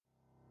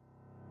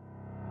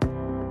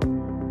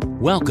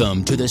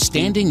Welcome to the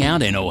Standing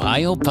Out in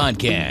Ohio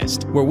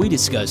podcast, where we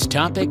discuss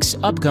topics,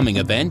 upcoming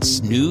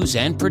events, news,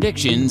 and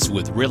predictions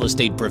with real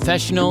estate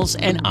professionals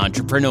and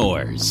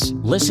entrepreneurs.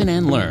 Listen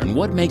and learn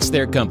what makes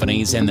their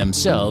companies and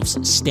themselves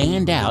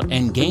stand out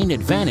and gain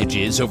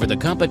advantages over the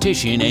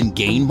competition and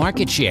gain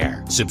market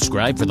share.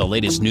 Subscribe for the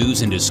latest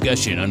news and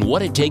discussion on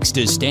what it takes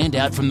to stand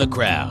out from the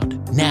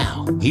crowd.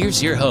 Now,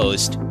 here's your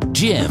host,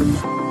 Jim.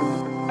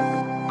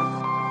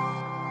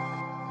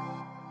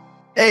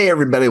 Hey,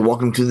 everybody.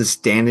 Welcome to the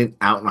Standing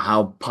Out in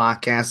Ohio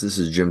podcast. This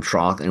is Jim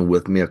Troth, and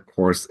with me, of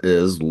course,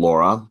 is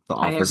Laura,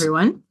 Hi,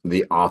 everyone.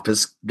 The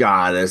office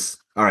goddess.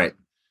 All right.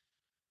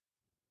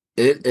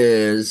 It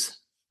is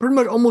pretty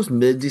much almost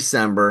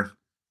mid-December.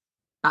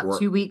 About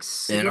 2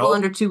 weeks, a little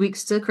under 2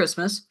 weeks to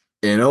Christmas.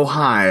 In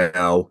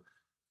Ohio,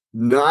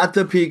 not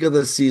the peak of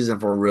the season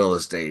for real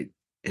estate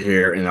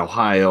here in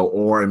Ohio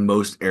or in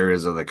most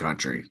areas of the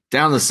country.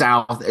 Down the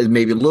south, it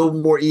may be a little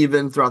more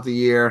even throughout the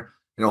year.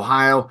 In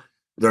Ohio,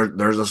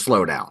 there's a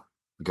slowdown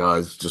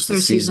because just the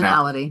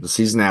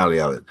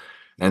seasonality of it.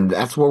 And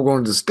that's what we're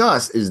going to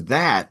discuss is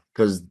that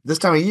because this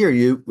time of year,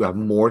 you have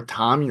more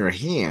time in your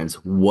hands.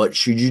 What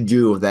should you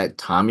do with that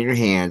time in your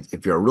hands?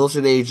 If you're a real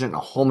estate agent, a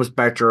home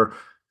inspector,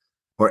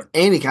 or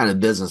any kind of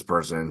business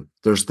person,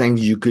 there's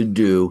things you could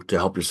do to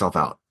help yourself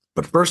out.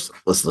 But first,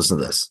 let's listen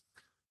to this.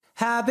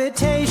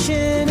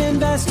 Habitation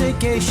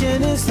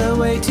investigation is the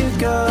way to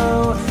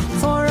go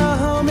for a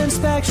home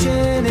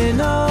inspection in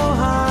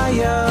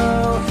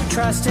Ohio.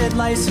 Trusted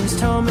licensed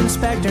home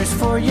inspectors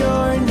for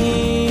your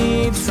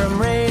needs, from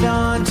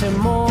radon to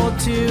mold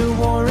to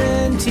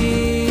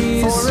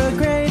warranties. For a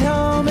great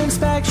home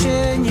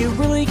inspection, you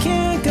really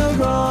can't go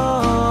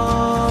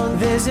wrong.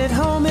 Visit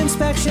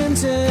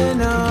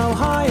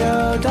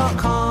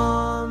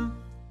homeinspectionsinohio.com.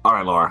 All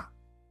right, Laura.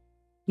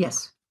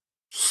 Yes.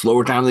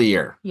 Slower time of the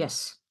year.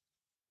 Yes.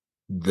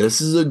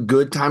 This is a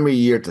good time of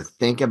year to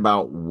think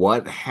about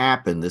what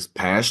happened this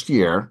past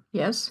year.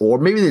 Yes. Or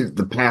maybe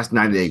the past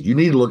 90 days. You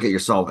need to look at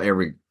yourself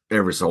every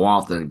so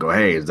often and go,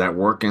 hey, is that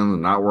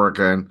working? Not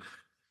working?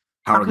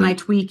 How can I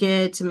tweak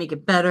it to make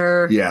it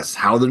better? Yes.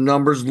 How are the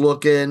numbers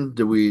looking?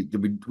 We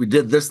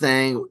did this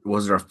thing?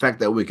 Was there an effect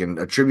that we can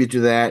attribute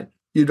to that?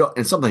 You don't,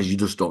 and sometimes you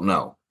just don't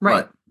know.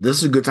 Right. But this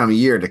is a good time of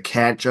year to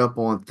catch up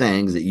on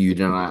things that you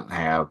do not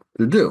have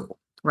to do.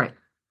 Right.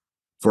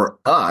 For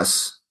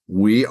us,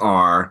 we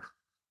are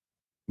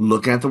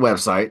looking at the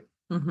website,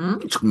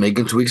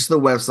 making tweaks to the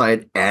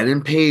website,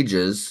 adding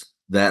pages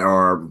that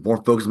are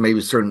more focused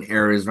maybe certain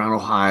areas around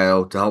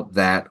Ohio to help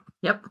that.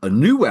 Yep. A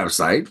new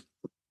website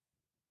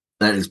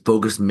that is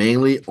focused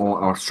mainly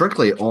on or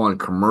strictly on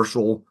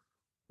commercial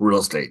real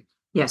estate.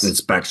 Yes.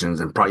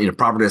 Inspections and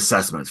property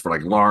assessments for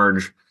like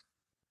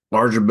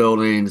larger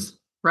buildings,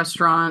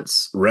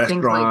 restaurants,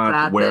 things like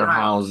that,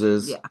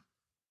 warehouses,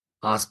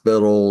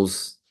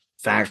 hospitals,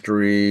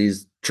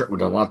 factories, we've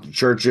done lots of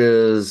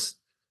churches,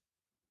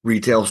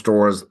 retail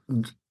stores.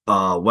 We're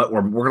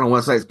working on a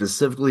website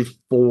specifically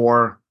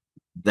for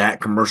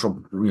that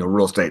commercial,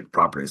 real estate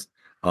properties.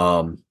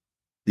 The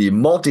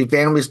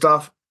multifamily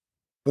stuff,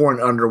 4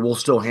 and under, we'll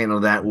still handle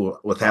that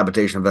with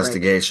habitation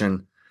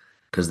investigation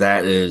because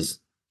that is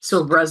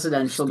still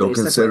residential. Still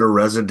considered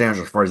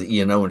residential as far as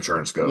E&O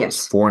insurance goes.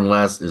 Yes. 4 and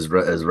less is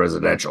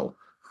residential.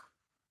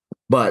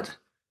 But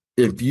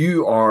if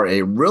you are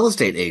a real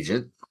estate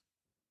agent,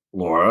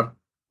 Laura,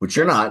 which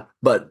you're not,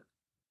 but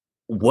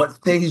what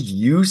things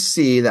you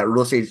see that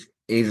real estate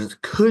agents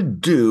could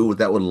do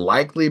that would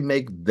likely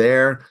make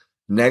their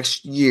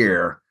next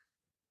year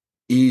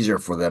easier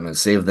for them and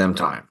save them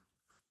time?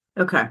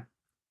 Okay.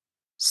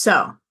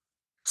 So,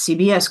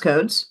 CBS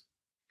codes.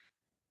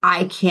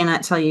 I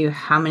cannot tell you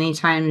how many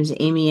times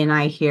Amy and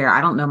I hear,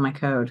 I don't know my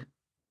code.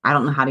 I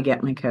don't know how to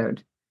get my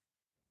code.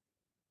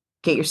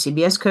 Get your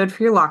CBS code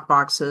for your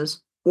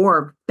lockboxes,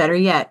 or better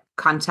yet,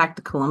 contact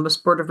the Columbus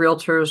Board of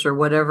Realtors or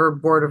whatever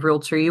board of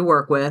realtor you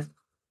work with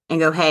and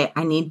go, hey,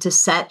 I need to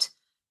set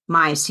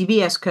my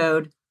CBS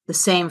code the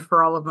same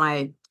for all of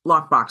my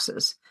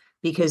lockboxes,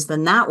 because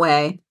then that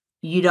way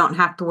you don't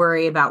have to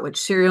worry about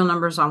which serial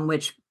numbers on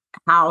which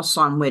house,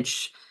 on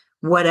which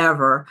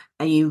whatever,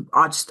 and you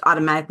just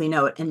automatically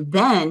know it. And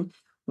then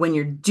when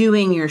you're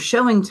doing your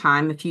showing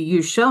time, if you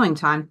use showing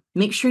time,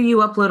 make sure you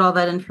upload all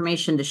that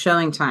information to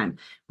showing time.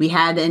 We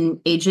had an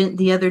agent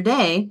the other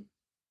day,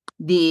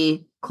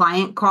 the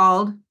client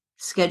called,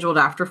 scheduled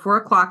after 4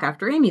 o'clock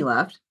after Amy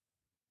left.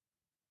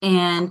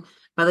 And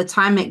by the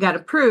time it got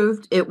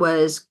approved, it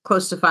was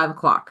close to 5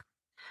 o'clock.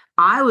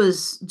 I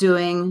was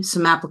doing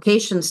some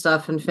application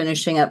stuff and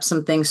finishing up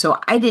some things. So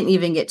I didn't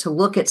even get to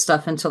look at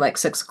stuff until like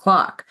 6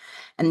 o'clock.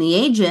 And the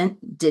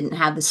agent didn't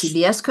have the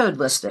CBS code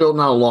listed. Still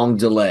not a long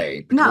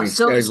delay. No,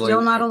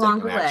 still not a long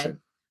delay.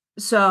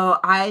 So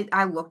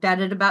I looked at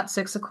it about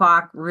 6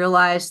 o'clock,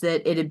 realized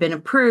that it had been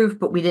approved,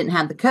 but we didn't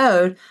have the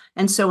code.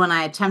 And so when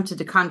I attempted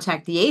to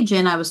contact the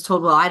agent, I was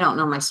told, well, I don't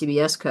know my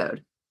CBS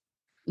code.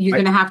 You're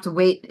going to have to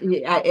wait.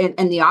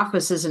 And the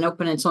office isn't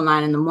open until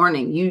 9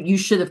 a.m. You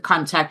should have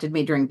contacted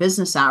me during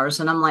business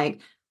hours. And I'm like,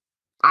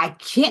 I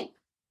can't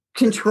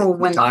control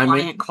when the Timing.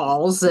 client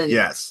calls. And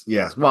Yes.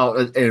 Well,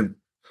 and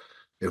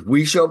if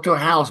we show up to a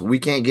house, we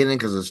can't get in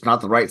because it's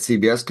not the right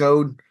CBS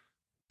code.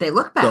 they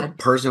look The bad.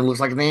 person who looks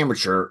like an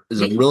amateur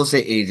is a Yeah. real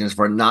estate agent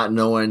for not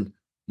knowing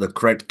the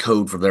correct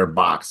code for their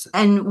box.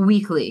 And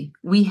weekly,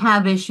 we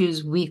have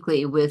issues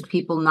weekly with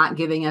people not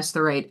giving us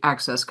the right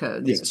access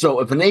codes. Yeah. So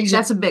if an agent,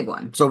 That's a big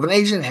one. so if an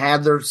agent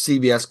had their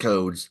CBS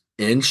codes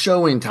in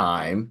showing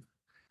time,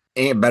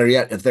 and better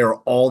yet, if they were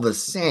all the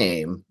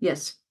same,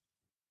 Yes.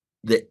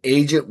 the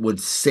agent would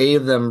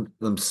save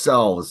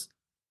themselves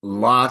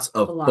lots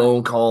of A lot.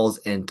 phone calls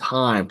and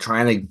time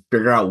trying to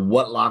figure out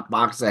what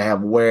lockbox they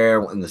have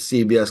where in the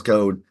CBS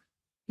code.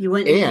 You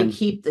wouldn't need And- to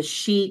keep the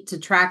sheet to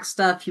track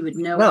stuff. You would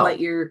know No. what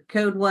your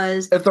code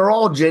was. If they're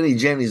all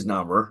Jenny's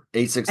number,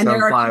 And there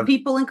are 8675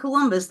 people in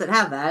Columbus that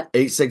have that.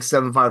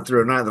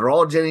 8675309, they're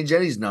all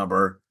Jenny's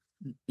number.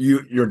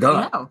 You're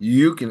done. No.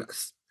 You can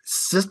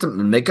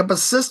make up a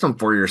system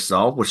for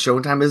yourself, which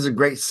Showtime is a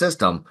great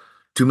system.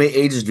 Too many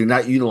agents do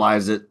not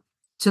utilize it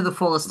To the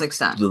fullest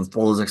extent. to the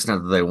fullest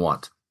extent that they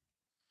want.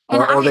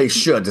 And Or I- they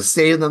should, to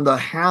save them the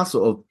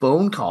hassle of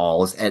phone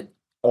calls at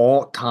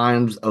all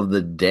times of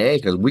the day,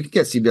 because we can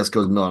get CBS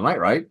codes in the middle of the night,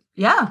 right?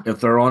 Yeah. If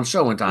they're on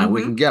showing time,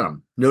 we Mhm. can get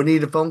them. No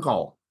need a phone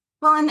call.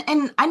 Well,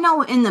 and I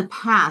know in the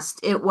past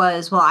it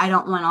was, well, I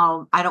don't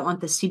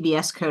want the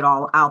CBS code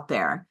all out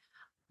there.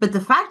 But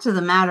the fact of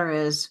the matter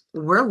is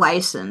we're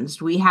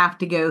licensed. We have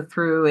to go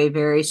through a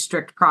very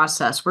strict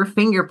process. We're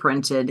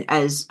fingerprinted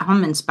as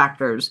home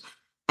inspectors.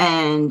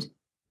 And,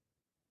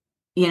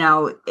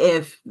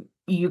 if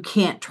you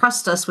can't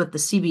trust us with the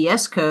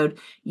CBS code,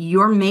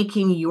 you're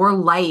making your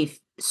life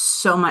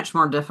so much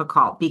more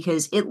difficult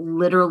because it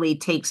literally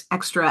takes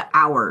extra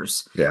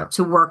hours Yeah.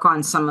 to work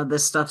on some of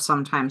this stuff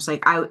sometimes.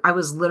 Like I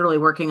was literally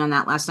working on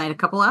that last night, a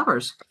couple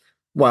hours.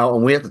 Well,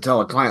 and we have to tell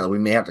a client that we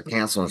may have to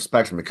cancel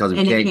inspection because we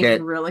And it can't came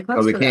get really because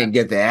close we to can't that.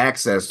 get the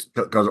access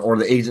or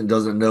the agent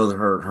doesn't know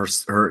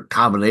her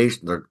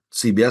combination, the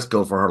CBS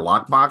code for her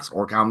lockbox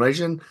or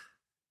combination.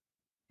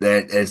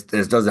 That it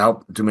doesn't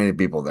help too many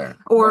people there.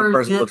 One Or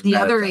person the, looks the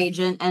bad at other that.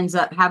 agent ends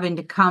up having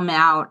to come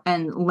out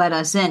and let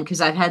us in,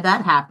 because I've had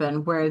that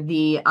happen where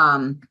the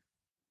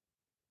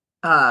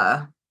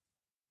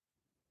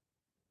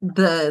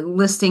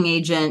listing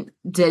agent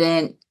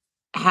didn't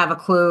have a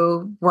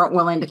clue, weren't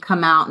willing to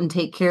come out and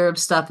take care of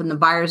stuff, and the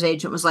buyer's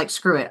agent was like,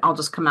 screw it, I'll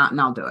just come out and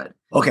I'll do it.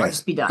 Okay, I'll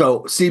just be done.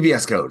 so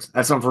CBS codes.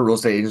 That's something for real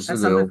estate agents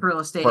That's to do. something for real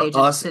estate For agents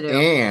us to do.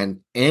 and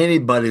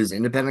anybody who's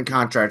independent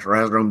contractor or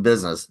has their own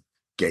business,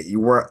 get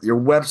your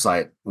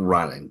website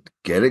running,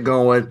 get it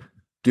going,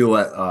 do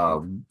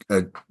a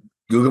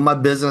Google My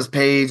Business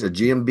page, a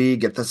GMB,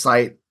 get the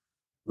site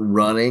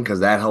running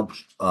because that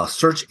helps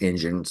search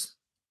engines.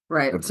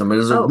 Right. If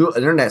somebody does a Oh. Google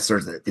internet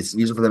search, it's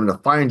easy for them to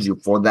find you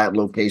for that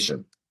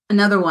location.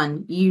 Another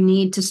one, you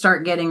need to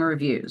start getting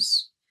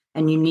reviews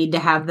and you need to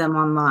have them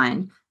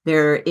online.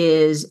 There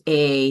is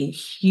a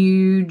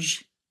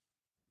huge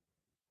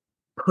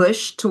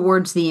push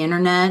towards the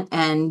internet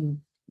and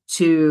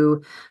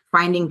to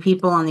finding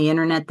people on the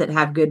internet that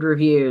have good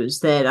reviews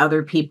that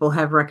other people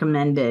have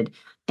recommended.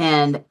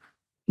 And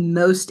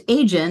most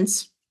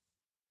agents,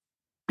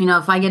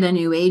 if I get a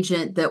new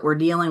agent that we're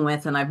dealing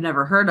with and I've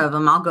never heard of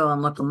them, I'll go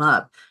and look them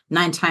up.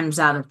 9 times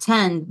out of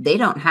 10, they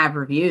don't have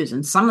reviews.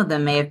 And some of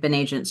them may have been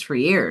agents for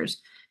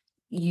years.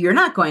 You're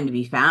not going to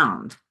be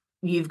found.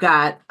 You've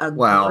got a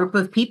Wow. group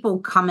of people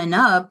coming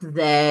up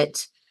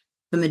that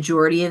the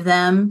majority of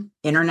them,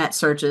 internet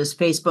searches,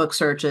 Facebook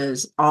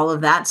searches, all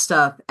of that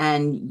stuff,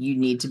 and you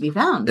need to be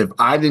found. If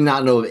I did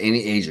not know of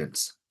any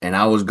agents and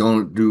I was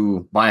going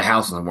to buy a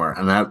house somewhere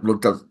and I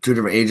looked up 2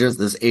 different agents,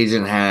 this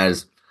agent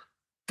has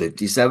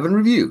 57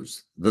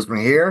 reviews. This one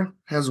here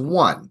has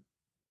 1.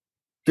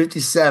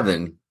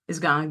 57. Is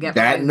going to get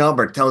That fired.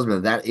 number tells me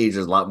that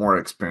agent is a lot more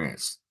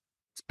experienced,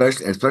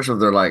 especially if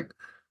they're like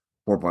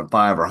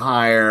 4.5 or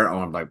higher.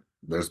 I'm like,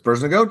 there's a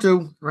person to go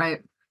to.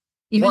 Right.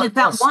 Even Plus- if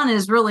that plus- one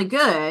is really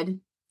good,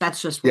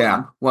 that's just one.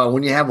 Yeah. Well,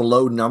 when you have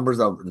low numbers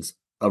of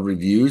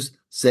reviews,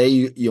 say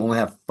you only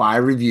have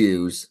 5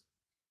 reviews,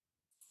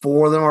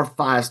 4 of them are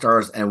 5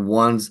 stars and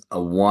one's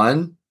a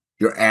 1,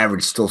 your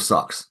average still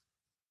sucks.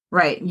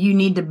 Right. You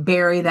need to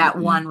bury that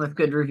one with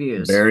good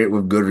reviews. Bury it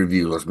with good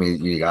reviews. Which means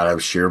you got to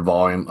have sheer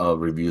volume of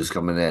reviews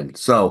coming in.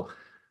 So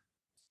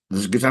this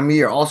is a good time of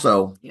year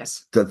also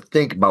Yes. to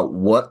think about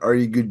what are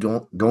you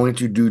going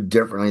to do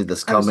differently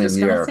this I was coming just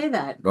going year. to say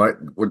that. Right?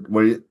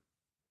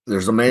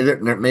 There's many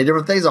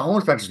different things a home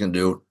inspectors can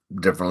do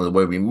differently. The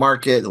way we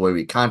market, the way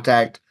we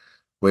contact,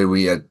 the way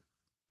we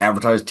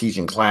advertise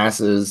teaching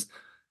classes,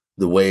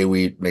 the way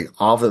we make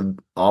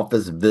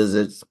office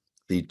visits,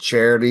 the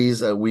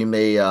charities that we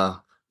may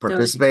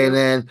participate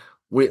in.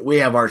 We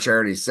have our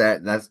charity set,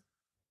 and that's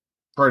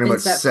pretty Been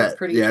much set for set.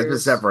 pretty Yeah, it's been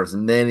years. set for us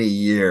many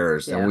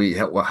years, Yeah. and we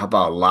help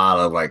out a lot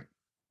of like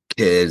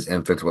kids,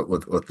 infants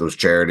with those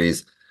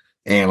charities,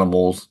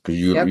 animals, because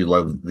you Yep. you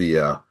love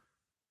the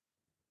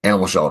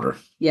animal shelter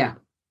Yeah.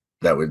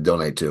 that we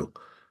donate to.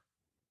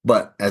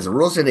 But as a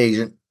real estate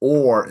agent,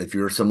 or if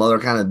you're some other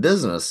kind of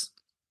business,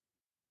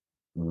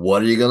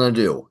 What are you going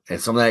to do? And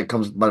something that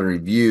comes by the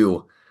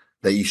review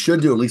that you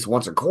should do at least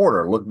once a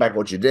quarter. Look back at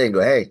what you did and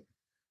go, hey,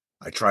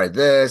 I tried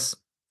this.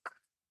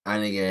 I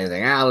didn't get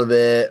anything out of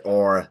it.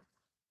 Or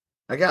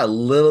I got a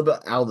little bit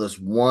out of this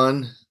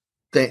one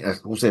thing.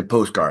 We'll say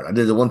postcard. I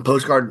did the one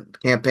postcard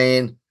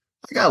campaign.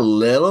 I got a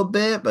little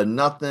bit, but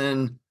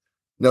nothing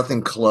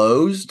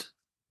closed.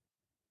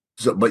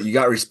 So, but you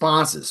got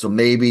responses. So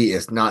maybe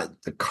it's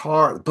not the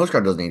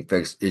postcard doesn't need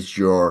fixed. It's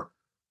your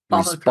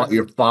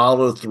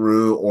follow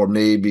through, or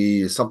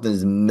maybe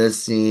something's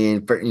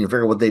missing.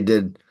 Figure what they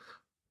did,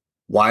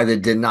 why they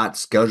did not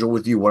schedule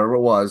with you, whatever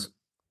it was.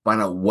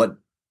 Find out what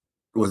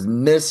was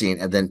missing,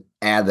 and then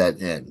add that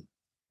in.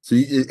 So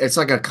it's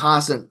like a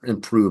constant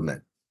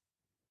improvement.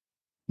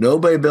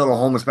 Nobody built a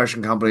home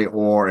inspection company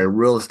or a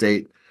real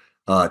estate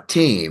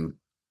team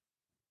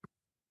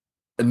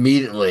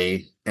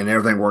immediately and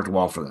everything worked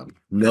well for them.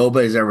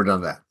 Nobody's ever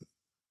done that.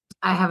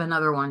 I have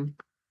another one.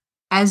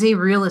 As a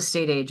real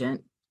estate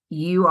agent,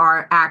 you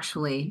are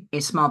actually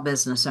a small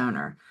business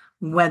owner.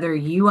 Whether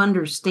you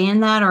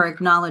understand that or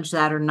acknowledge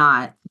that or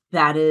not,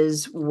 that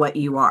is what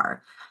you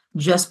are.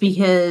 Just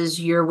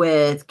because you're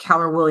with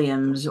Keller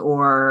Williams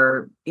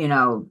or,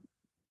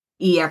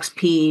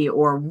 EXP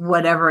or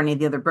whatever any of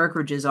the other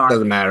brokerages are.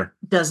 Doesn't matter.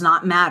 Does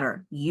not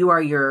matter. You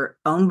are your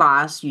own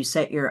boss. You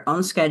set your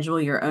own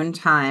schedule, your own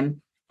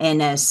time. And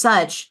as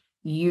such,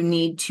 you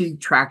need to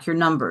track your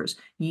numbers.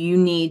 You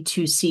need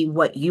to see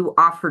what you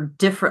offer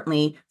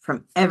differently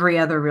from every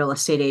other real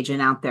estate agent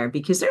out there,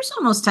 because there's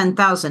almost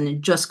 10,000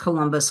 in just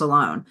Columbus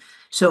alone.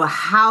 So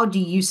how do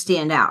you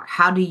stand out?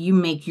 How do you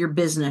make your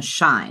business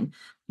shine?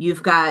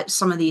 You've got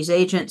some of these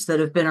agents that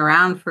have been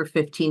around for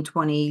 15,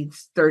 20,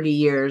 30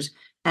 years.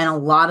 And a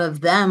lot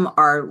of them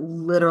are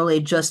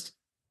literally just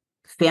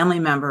family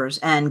members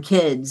and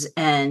kids,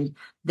 and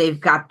they've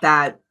got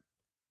that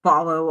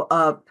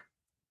follow-up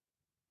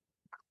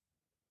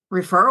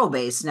referral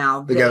base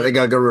now. They got a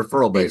good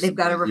referral base. They've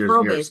got a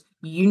referral base.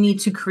 You need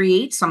to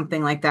create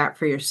something like that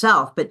for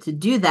yourself. But to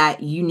do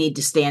that, you need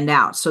to stand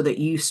out so that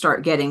you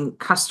start getting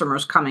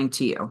customers coming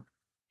to you.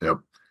 Yep.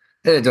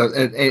 And it does.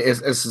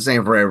 It's the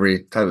same for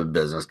every type of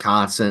business.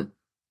 Constant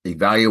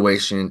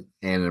evaluation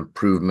and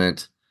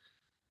improvement.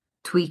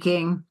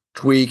 Tweaking,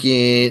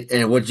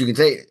 and what you can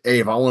take.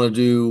 Hey, if I want to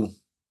do,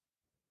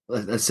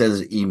 let's say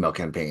there's an email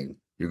campaign,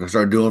 you're going to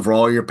start doing for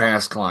all your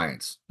past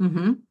clients.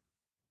 Mm-hmm.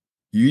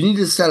 You need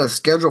to set a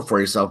schedule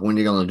for yourself when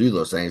you're going to do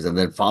those things, and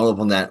then follow up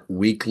on that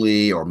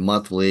weekly or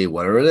monthly,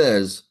 whatever it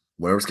is,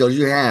 whatever skills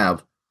you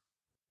have.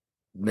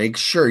 Make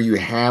sure you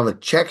have a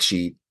check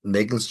sheet,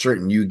 making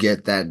certain you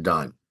get that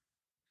done.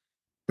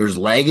 There's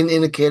lagging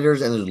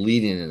indicators and there's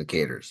leading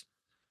indicators.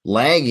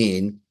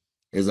 Lagging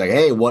is like,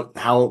 hey, what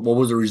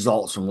was the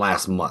results from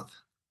last month?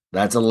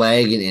 That's a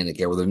lagging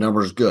indicator where the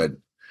number is good.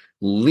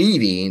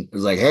 Leading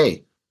is like,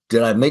 hey,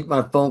 did I make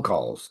my phone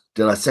calls?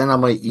 Did I send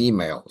out my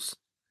emails?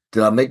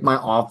 Did I make my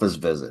office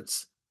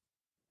visits?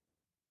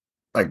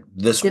 Like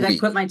this week. Did I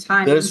put my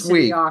time this into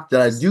week? The office? Did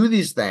I do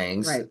these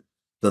things? Right.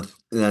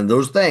 And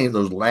those things,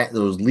 those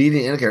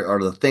leading indicators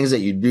are the things that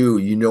you do,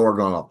 are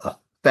going to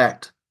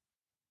affect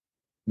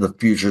the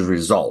future's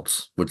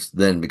results, which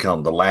then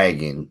become the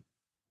lagging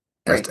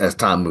as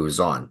time moves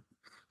on.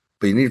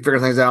 But you need to figure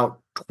things out,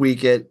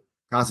 tweak it,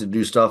 constantly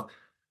do stuff.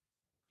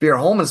 Be a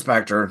home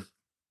inspector.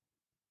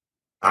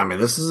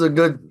 This is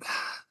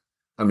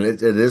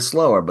it is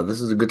slower, but this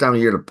is a good time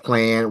of year to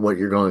plan what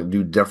you're going to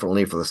do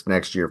differently for this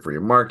next year for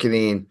your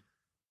marketing.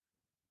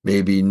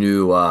 Maybe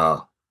new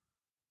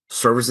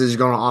services you're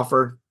going to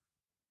offer.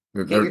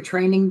 Get your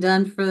training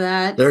done for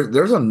that.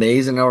 There's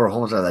amazing number of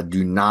home inspectors that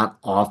do not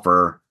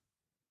offer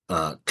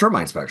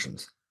termite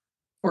inspections.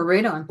 Or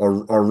radon.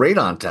 Or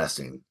radon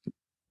testing.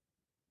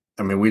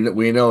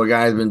 We know a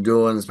guy's been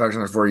doing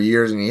inspections for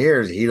years and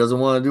years. He doesn't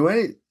want to do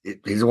any. He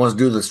just wants to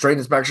do the straight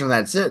inspection.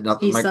 That's it.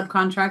 Nothing. He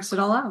subcontracts it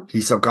all out. He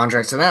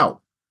subcontracts it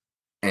out,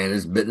 and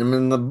it's bitten him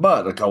in the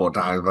butt a couple of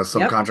times by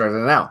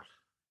subcontracting it out.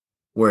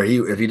 Where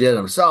if he did it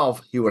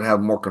himself, he would have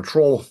more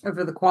control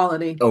over the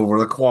quality.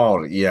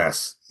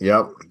 Yes.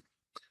 Yep.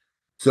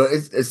 So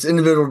it's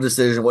individual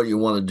decision what you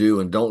want to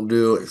do and don't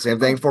do. Same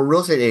thing for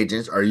real estate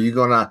agents. Are you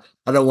gonna?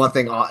 I know one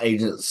thing all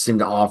agents seem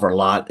to offer a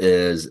lot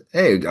is,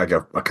 hey, like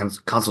a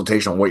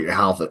consultation on what your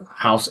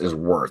house is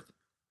worth.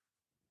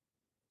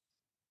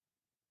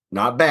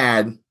 Not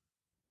bad.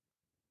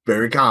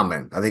 Very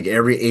common. I think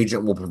every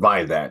agent will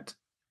provide that.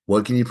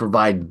 What can you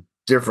provide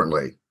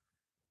differently?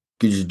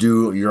 Could you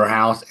do your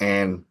house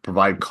and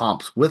provide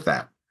comps with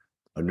that?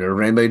 I've never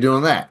heard anybody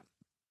doing that,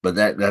 but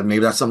that maybe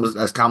that's something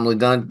that's commonly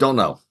done. Don't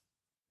know.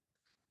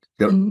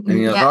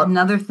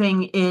 Another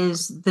thing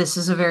is this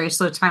is a very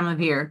slow time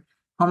of year.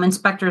 Home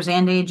inspectors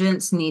and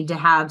agents need to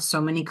have so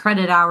many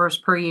credit hours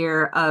per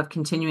year of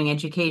continuing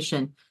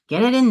education.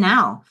 Get it in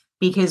now,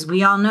 because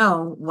we all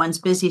know once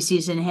busy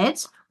season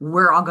hits,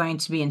 we're all going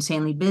to be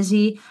insanely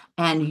busy,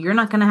 and you're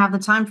not going to have the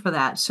time for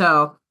that.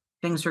 So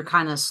things are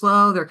kind of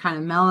slow. They're kind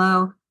of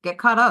mellow. Get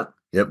caught up.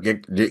 Yep,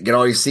 get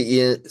all your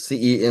CE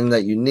in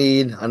that you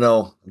need. I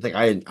think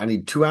I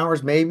need 2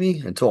 hours maybe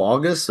until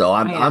August, so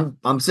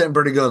I'm sitting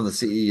pretty good on the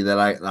CE that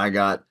I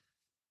got.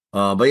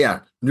 But yeah,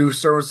 new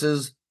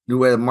services, new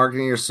way of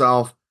marketing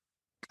yourself.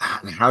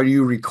 How do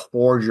you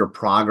record your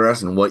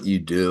progress and what you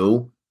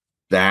do?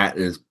 That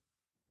is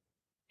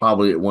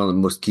probably one of the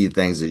most key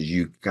things, is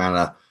you kind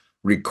of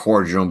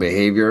record your own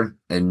behavior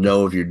and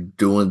know if you're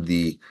doing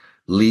the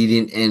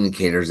leading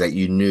indicators that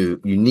you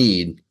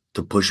need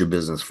to push your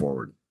business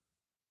forward.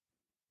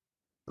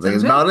 I think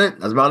that's about it.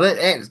 That's about it.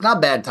 And it's not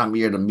a bad time of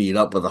year to meet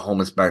up with a home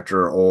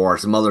inspector or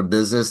some other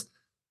business,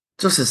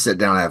 just to sit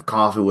down and have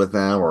coffee with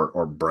them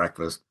or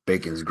breakfast.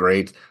 Bacon's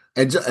great.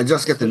 And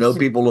just get to know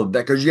people a little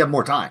bit, because you have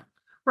more time.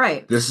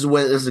 Right. This is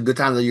a good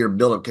time of the year to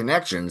build up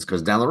connections,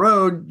 because down the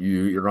road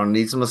you're going to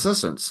need some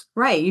assistance.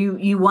 Right.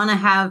 You want to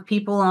have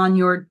people on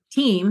your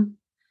team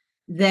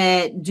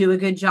that do a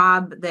good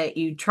job, that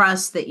you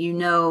trust, that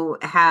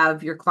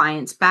have your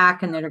clients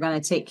back, and that are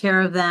going to take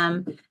care of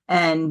them.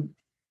 And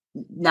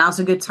now's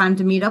a good time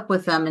to meet up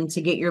with them and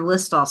to get your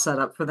list all set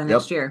up for the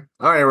next year.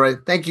 All right,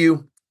 everybody. Thank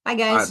you. Bye,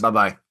 guys. All right,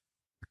 bye-bye.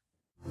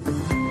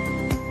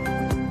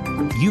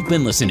 You've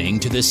been listening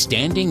to the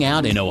Standing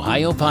Out in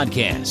Ohio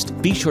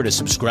podcast. Be sure to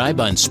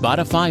subscribe on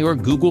Spotify or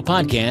Google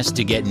Podcasts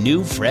to get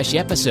new, fresh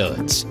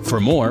episodes.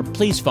 For more,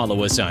 please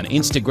follow us on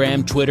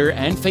Instagram, Twitter,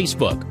 and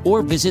Facebook,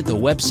 or visit the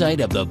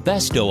website of the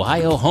best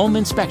Ohio home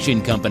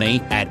inspection company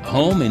at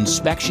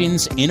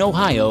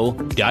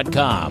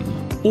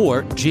homeinspectionsinohio.com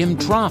or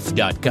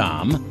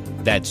jimtroth.com.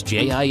 That's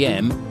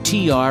JIMTROTH,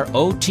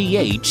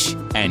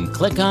 and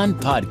click on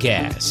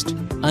podcast.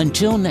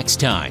 Until next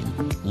time,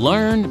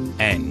 learn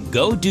and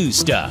go do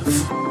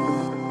stuff.